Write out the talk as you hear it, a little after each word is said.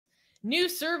New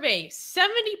survey,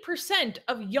 70%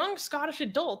 of young Scottish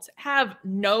adults have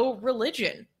no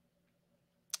religion.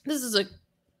 This is a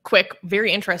quick,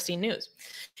 very interesting news.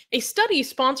 A study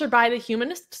sponsored by the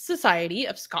Humanist Society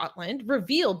of Scotland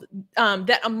revealed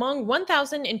that among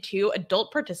 1,002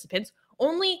 adult participants,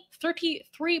 only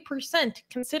 33%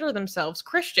 consider themselves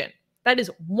Christian. That is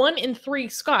 1 in 3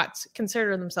 Scots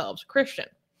consider themselves Christian.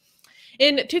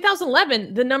 In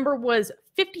 2011, the number was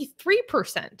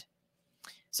 53%.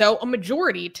 So a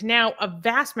majority to now a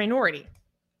vast minority.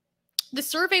 The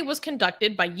survey was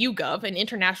conducted by YouGov, an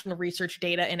international research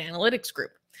data and analytics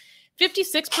group.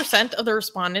 56% of the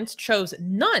respondents chose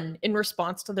none in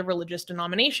response to the religious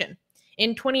denomination.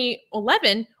 In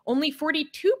 2011, only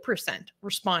 42%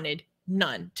 responded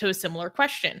none to a similar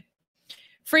question.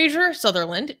 Fraser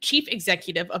Sutherland, chief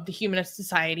executive of the Humanist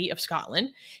Society of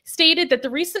Scotland, stated that the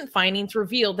recent findings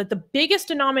reveal that the biggest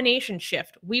denomination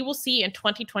shift we will see in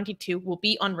 2022 will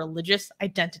be on religious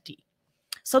identity.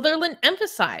 Sutherland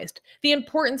emphasized the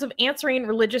importance of answering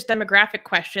religious demographic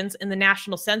questions in the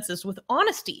national census with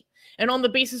honesty and on the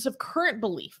basis of current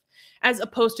belief, as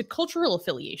opposed to cultural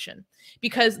affiliation,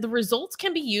 because the results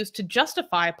can be used to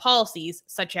justify policies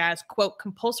such as, quote,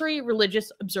 compulsory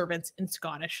religious observance in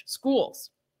Scottish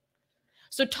schools.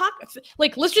 So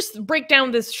let's just break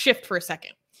down this shift for a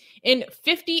second. In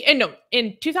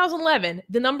 2011,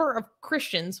 the number of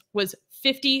Christians was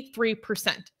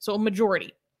 53%, so a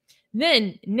majority.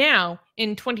 Then now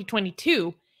in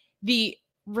 2022, the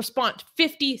response,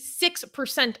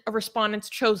 56% of respondents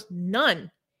chose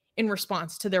none in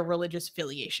response to their religious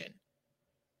affiliation.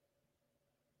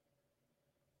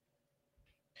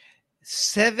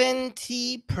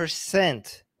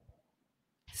 70%.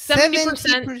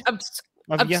 70% of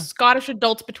Scottish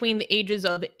adults between the ages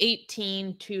of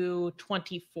 18 to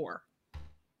 24.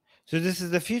 So this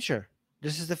is the future.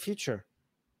 This is the future.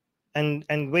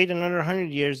 And wait another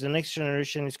 100 years, the next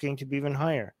generation is going to be even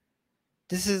higher.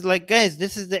 This is like, guys,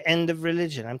 this is the end of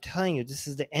religion. I'm telling you, this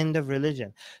is the end of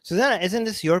religion. Susanna, isn't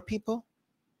this your people?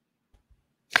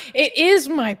 It is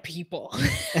my people.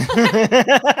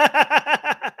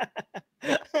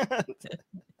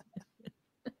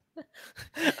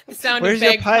 The sound of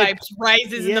bagpipes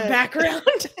rises in the background.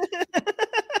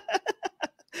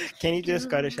 Can you do a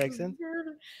Scottish accent?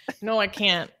 No, I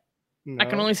can't. No? I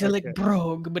can only say like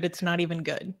brogue, but it's not even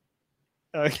good.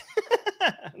 Okay.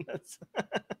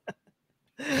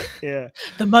 Yeah.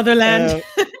 The motherland.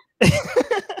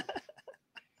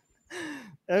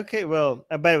 Okay, well,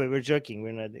 by the way, we're joking.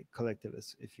 We're not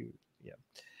collectivists. If you,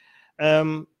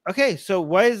 okay, so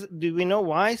do we know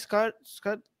why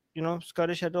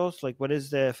Scottish adults, like, what is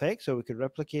the effect, so we could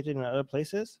replicate it in other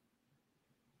places?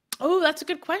 Oh, that's a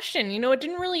good question. It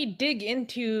didn't really dig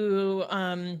into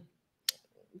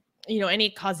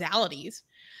any causalities.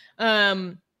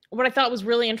 What I thought was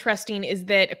really interesting is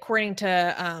that according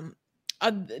to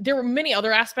there were many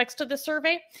other aspects to the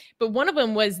survey, but one of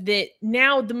them was that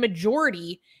now the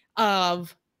majority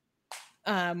of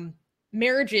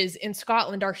marriages in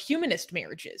Scotland are humanist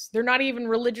marriages. They're not even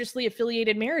religiously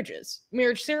affiliated marriage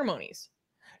ceremonies.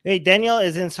 Hey, Daniel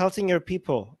is insulting your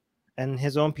people and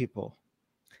his own people.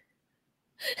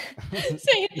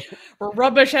 Saying we're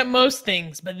rubbish at most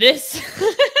things, but this.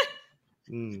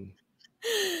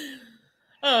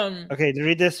 Okay,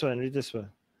 read this one.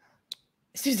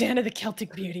 Susanna the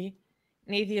Celtic Beauty.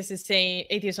 An atheist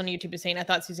on YouTube is saying, I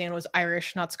thought Susanna was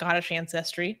Irish, not Scottish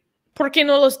ancestry. ¿Por qué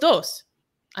no los dos?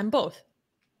 I'm both.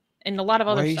 And a lot of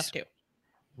other stuff too.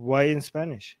 Why in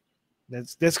Spanish?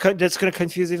 That's going to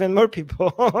confuse even more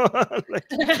people.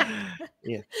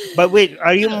 Yeah. But wait,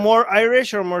 are you more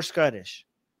Irish or more Scottish?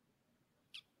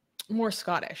 More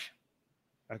Scottish.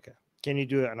 Okay. Can you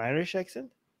do an Irish accent?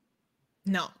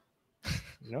 No.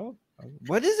 No?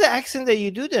 What is the accent that you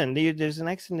do then? There's an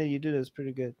accent that you do that's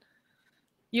pretty good.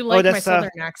 You like my southern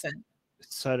accent.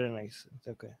 Southern accent.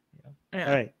 Okay. Yeah.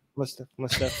 All right.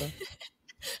 Mustafa.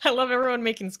 I love everyone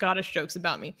making Scottish jokes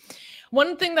about me.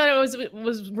 One thing that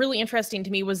was really interesting to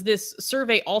me was this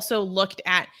survey also looked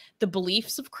at the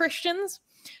beliefs of Christians.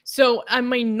 So a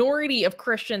minority of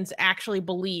Christians actually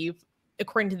believe,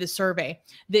 according to this survey,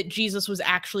 that Jesus was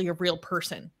actually a real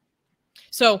person.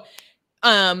 So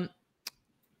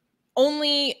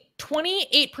only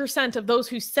 28% of those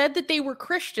who said that they were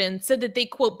Christian said that they,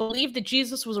 quote, believed that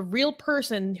Jesus was a real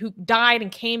person who died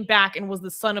and came back and was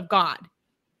the Son of God.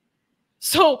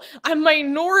 So a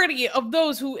minority of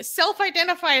those who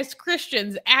self-identify as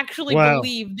Christians actually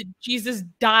believe that Jesus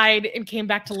died and came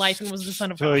back to life and was the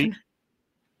Son of God.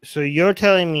 So you're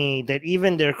telling me that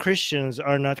even their Christians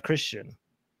are not Christian?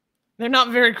 They're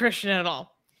not very Christian at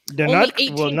all. They're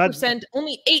only not. 18%.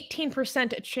 Only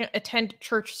 18% attend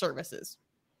church services.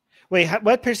 Wait,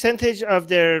 what percentage of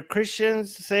their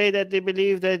Christians say that they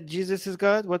believe that Jesus is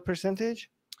God? What percentage?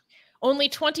 Only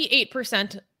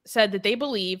 28% said that they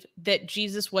believe that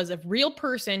Jesus was a real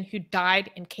person who died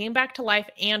and came back to life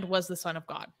and was the Son of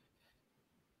God.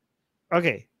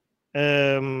 Okay.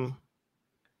 And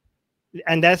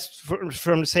that's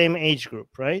from the same age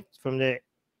group, right? From the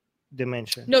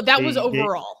dimension. No, that was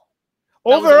overall.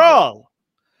 Overall.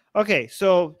 Okay,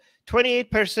 so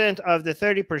 28% of the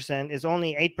 30% is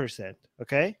only 8%.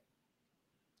 Okay.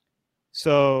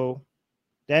 So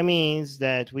that means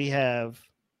that we have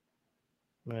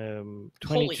 22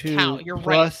 Holy cow, you're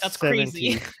plus right. That's 70.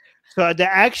 crazy. So the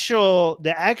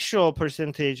actual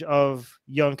percentage of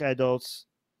young adults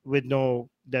with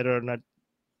that are not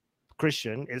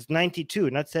Christian is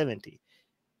 92, not 70.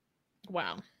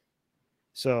 Wow.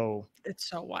 So it's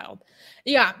so wild.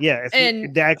 Yeah. Yeah,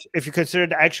 if you consider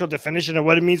the actual definition of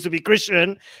what it means to be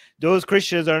Christian, those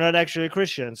Christians are not actually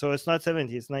Christian. So it's not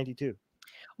 70, it's 92.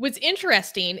 What's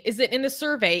interesting is that in the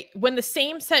survey, when the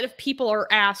same set of people are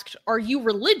asked, "Are you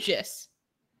religious?"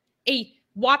 a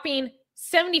whopping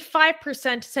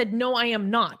 75% said, "No, I am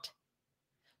not."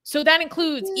 So that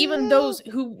includes even those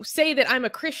who say that I'm a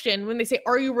Christian. When they say,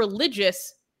 "Are you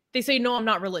religious?" they say, "No, I'm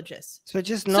not religious." So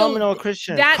just nominal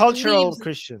Christians, cultural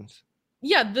Christians.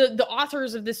 Yeah, the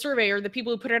authors of this survey, or the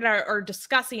people who put it out, are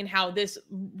discussing how this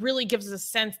really gives us a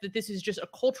sense that this is just a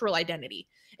cultural identity.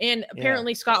 And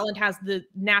apparently Scotland has the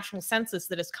national census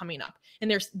that is coming up.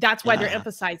 And that's why they're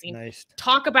emphasizing,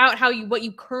 talk about what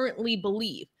you currently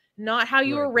believe, not how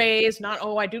you were raised, not,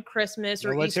 oh, I do Christmas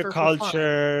or what's Easter your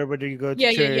culture, whether you go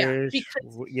to church.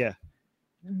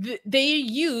 They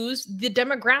use the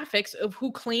demographics of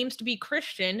who claims to be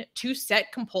Christian to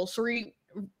set compulsory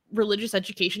religious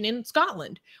education in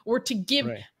Scotland, or to give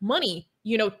money,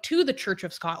 to the Church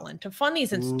of Scotland to fund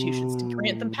these institutions, to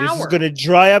grant them power. This is going to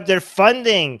dry up their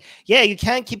funding. Yeah, you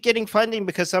can't keep getting funding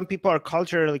because some people are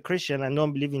culturally Christian and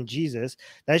don't believe in Jesus.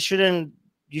 You shouldn't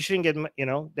get,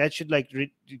 that should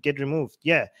get removed.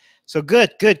 Yeah. So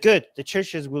good. The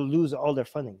churches will lose all their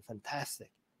funding.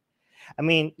 Fantastic.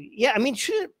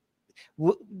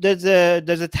 Does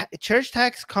a church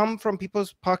tax come from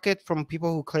people's pocket, from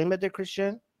people who claim that they're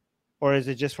Christian? Or is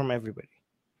it just from everybody?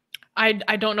 I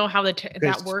don't know how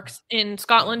that works in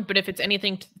Scotland, but if it's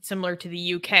anything similar to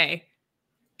the UK,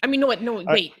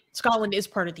 wait, Scotland is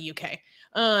part of the UK.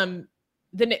 Then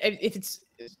if it's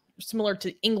similar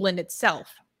to England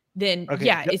itself, then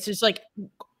it's just like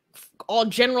all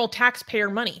general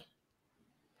taxpayer money.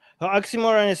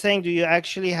 Oxymoron is saying, do you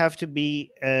actually have to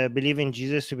believe in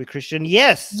Jesus to be Christian?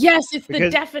 Yes. Yes, it's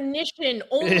the definition.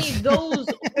 Only those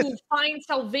who find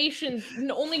salvation,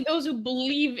 only those who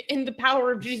believe in the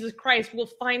power of Jesus Christ will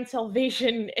find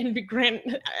salvation and be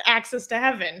granted access to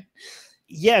heaven.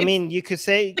 Yeah, you could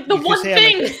say the one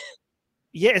thing.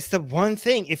 Yeah, it's the one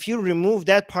thing. If you remove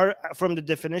that part from the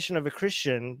definition of a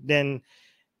Christian, then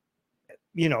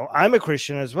I'm a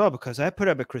Christian as well, because I put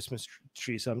up a Christmas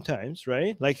tree sometimes,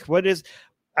 right?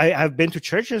 I've been to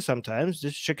churches sometimes,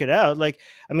 just check it out.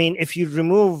 If you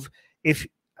remove,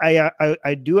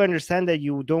 I do understand that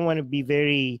you don't want to be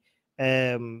very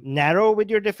narrow with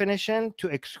your definition to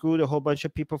exclude a whole bunch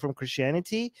of people from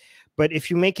Christianity. But if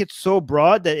you make it so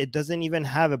broad that it doesn't even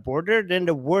have a border, then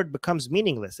the word becomes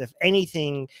meaningless. If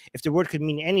the word could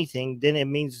mean anything, then it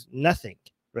means nothing,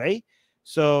 right?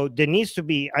 So there needs to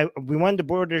be, we want the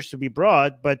borders to be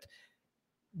broad, but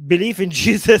belief in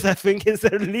Jesus, I think, is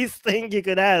the least thing you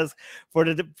could ask for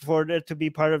it to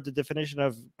be part of the definition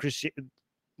of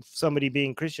somebody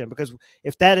being Christian. Because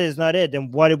if that is not it, then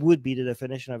what would be the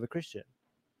definition of a Christian,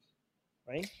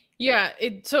 right? Yeah.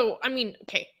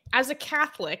 Okay. As a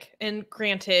Catholic, and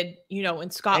granted, in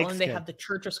Scotland, they have the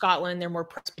Church of Scotland, they're more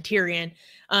Presbyterian.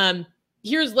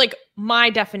 Here's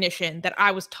my definition that I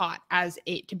was taught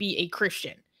to be a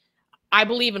Christian. I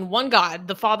believe in one God,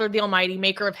 the Father, the Almighty,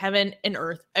 maker of heaven and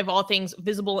earth, of all things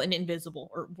visible and invisible,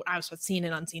 or I was seen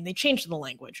and unseen. They changed the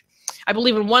language. I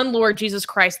believe in one Lord Jesus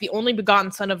Christ, the only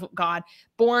begotten Son of God,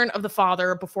 born of the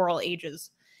Father before all ages.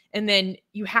 And then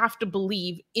you have to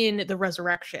believe in the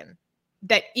resurrection.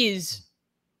 That is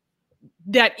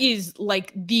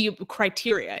the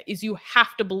criteria, is you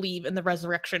have to believe in the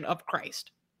resurrection of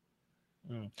Christ.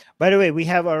 By the way, we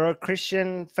have our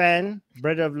Christian fan,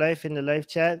 Brother of Life, in the live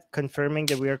chat, confirming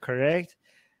that we are correct.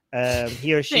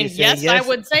 He or she is saying yes. I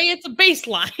would say it's a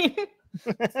baseline.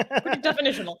 Pretty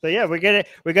definitional. So yeah,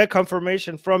 we got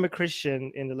confirmation from a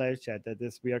Christian in the live chat that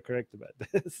we are correct about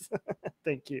this.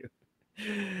 Thank you.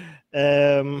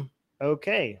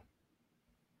 Okay.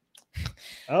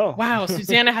 Oh. Wow,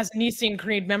 Susanna has Nicene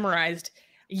Creed memorized.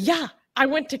 Yeah, I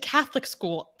went to Catholic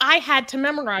school. I had to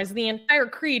memorize the entire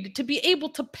creed to be able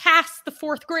to pass the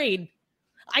 4th grade.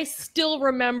 I still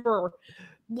remember,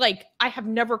 like, I have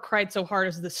never cried so hard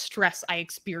as the stress I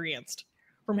experienced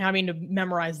from having to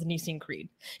memorize the Nicene Creed.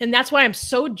 And that's why I'm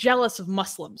so jealous of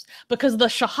Muslims, because the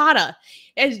Shahada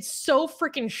is so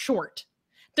freaking short.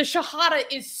 The Shahada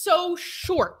is so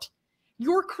short.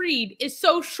 Your creed is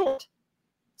so short.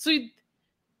 So,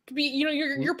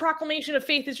 your proclamation of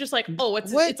faith is just like, oh,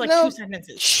 it's like 2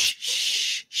 sentences.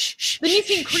 Shh. The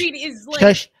Nicene Creed is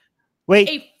like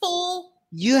a full.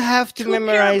 You have to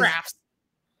memorize paragraphs.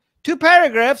 2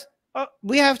 paragraphs.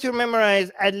 We have to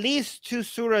memorize at least 2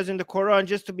 surahs in the Quran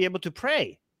just to be able to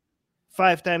pray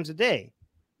 5 times a day.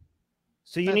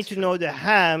 So you need to know the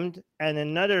Hamd and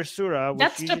another surah.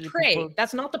 That's to pray.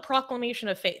 That's not the proclamation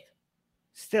of faith.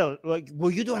 Still, well,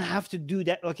 you don't have to do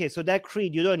that. Okay, so that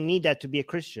creed, you don't need that to be a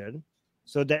Christian.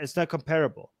 So that it's not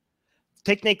comparable.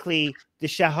 Technically, the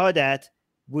Shahadat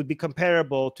would be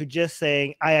comparable to just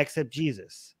saying, I accept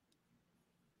Jesus.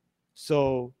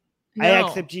 So no, I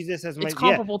accept Jesus as my... It's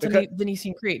comparable to the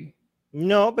Nicene Creed.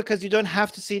 No, because you don't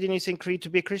have to see the Nicene Creed to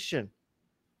be a Christian.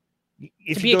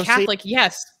 To be a Catholic,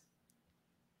 yes.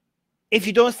 If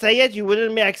you don't say it, you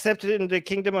wouldn't be accepted in the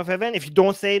kingdom of heaven. If you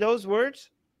don't say those words?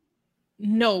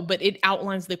 No, but it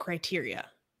outlines the criteria.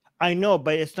 I know,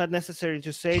 but it's not necessary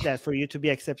to say that for you to be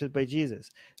accepted by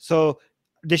Jesus. So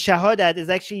the Shahadat is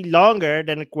actually longer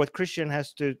than what Christian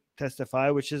has to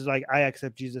testify, which is like, I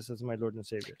accept Jesus as my Lord and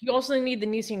Savior. You also need the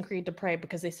Nicene Creed to pray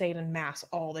because they say it in Mass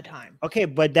all the time. Okay,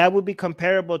 but that would be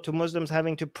comparable to Muslims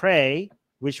having to pray,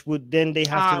 which would then they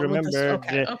have to remember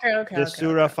the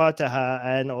Surah Fatiha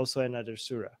and also another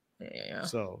Surah. Yeah.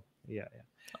 So, yeah.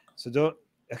 So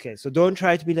don't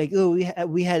try to be like, oh,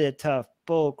 we had it tough.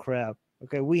 Bull crap.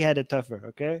 Okay, we had it tougher,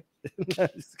 okay?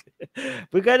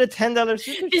 We got a $10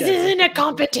 super chat. This isn't a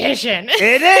competition.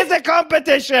 It is a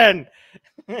competition.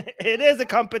 It is a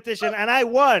competition, and I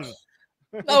won.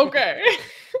 Okay.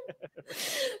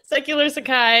 Secular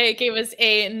Sakai gave us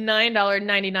a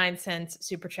 $9.99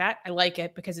 super chat. I like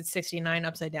it because it's 69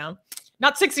 upside down.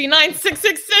 Not 69,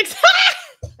 666.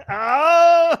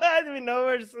 Oh, I don't know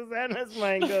where Susanna's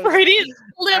mind goes. Freudian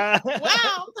slip.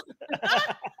 Wow.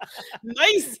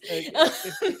 Nice.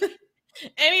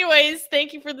 Anyways,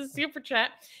 thank you for the super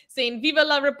chat. Saying Viva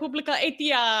la Repubblica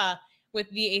Athea with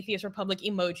the Atheist Republic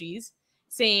emojis.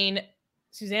 Saying,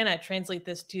 Susanna, translate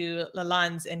this to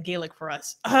Lalans and Gaelic for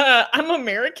us. I'm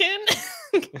American.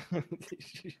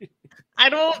 I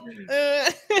don't.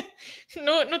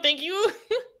 No, thank you.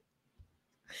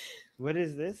 What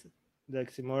is this? The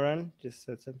oxymoron just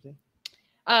said something.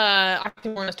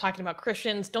 Oxymoron is talking about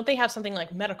Christians. Don't they have something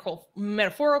like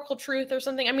metaphorical truth or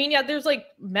something? I mean, yeah, there's like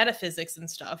metaphysics and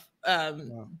stuff.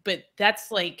 But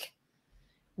that's like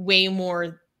way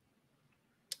more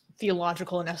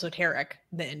theological and esoteric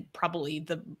than probably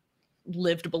the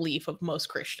lived belief of most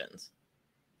Christians.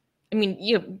 I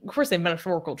mean, of course they have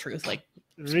metaphorical truth, like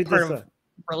part of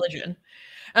religion.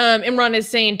 Imran is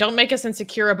saying, don't make us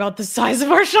insecure about the size of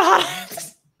our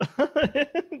shahadas.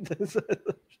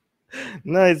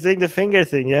 No, it's like the finger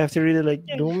thing. You have to read it like,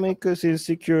 don't make us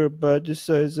insecure about the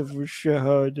size of our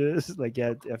shahadas. Like, you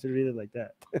have to read it like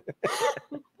that.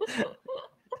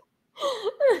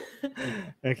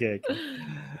 Okay.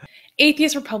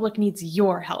 Atheist Republic needs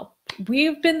your help.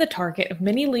 We've been the target of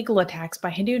many legal attacks by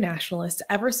Hindu nationalists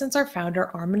ever since our founder,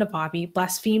 Armin Navabi,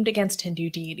 blasphemed against Hindu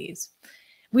deities.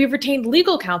 We have retained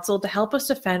legal counsel to help us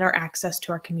defend our access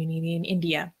to our community in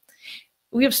India.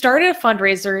 We have started a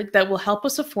fundraiser that will help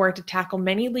us afford to tackle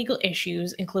many legal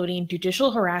issues, including judicial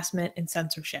harassment and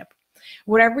censorship.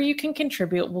 Whatever you can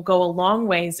contribute will go a long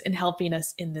ways in helping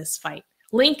us in this fight.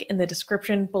 Link in the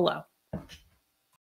description below.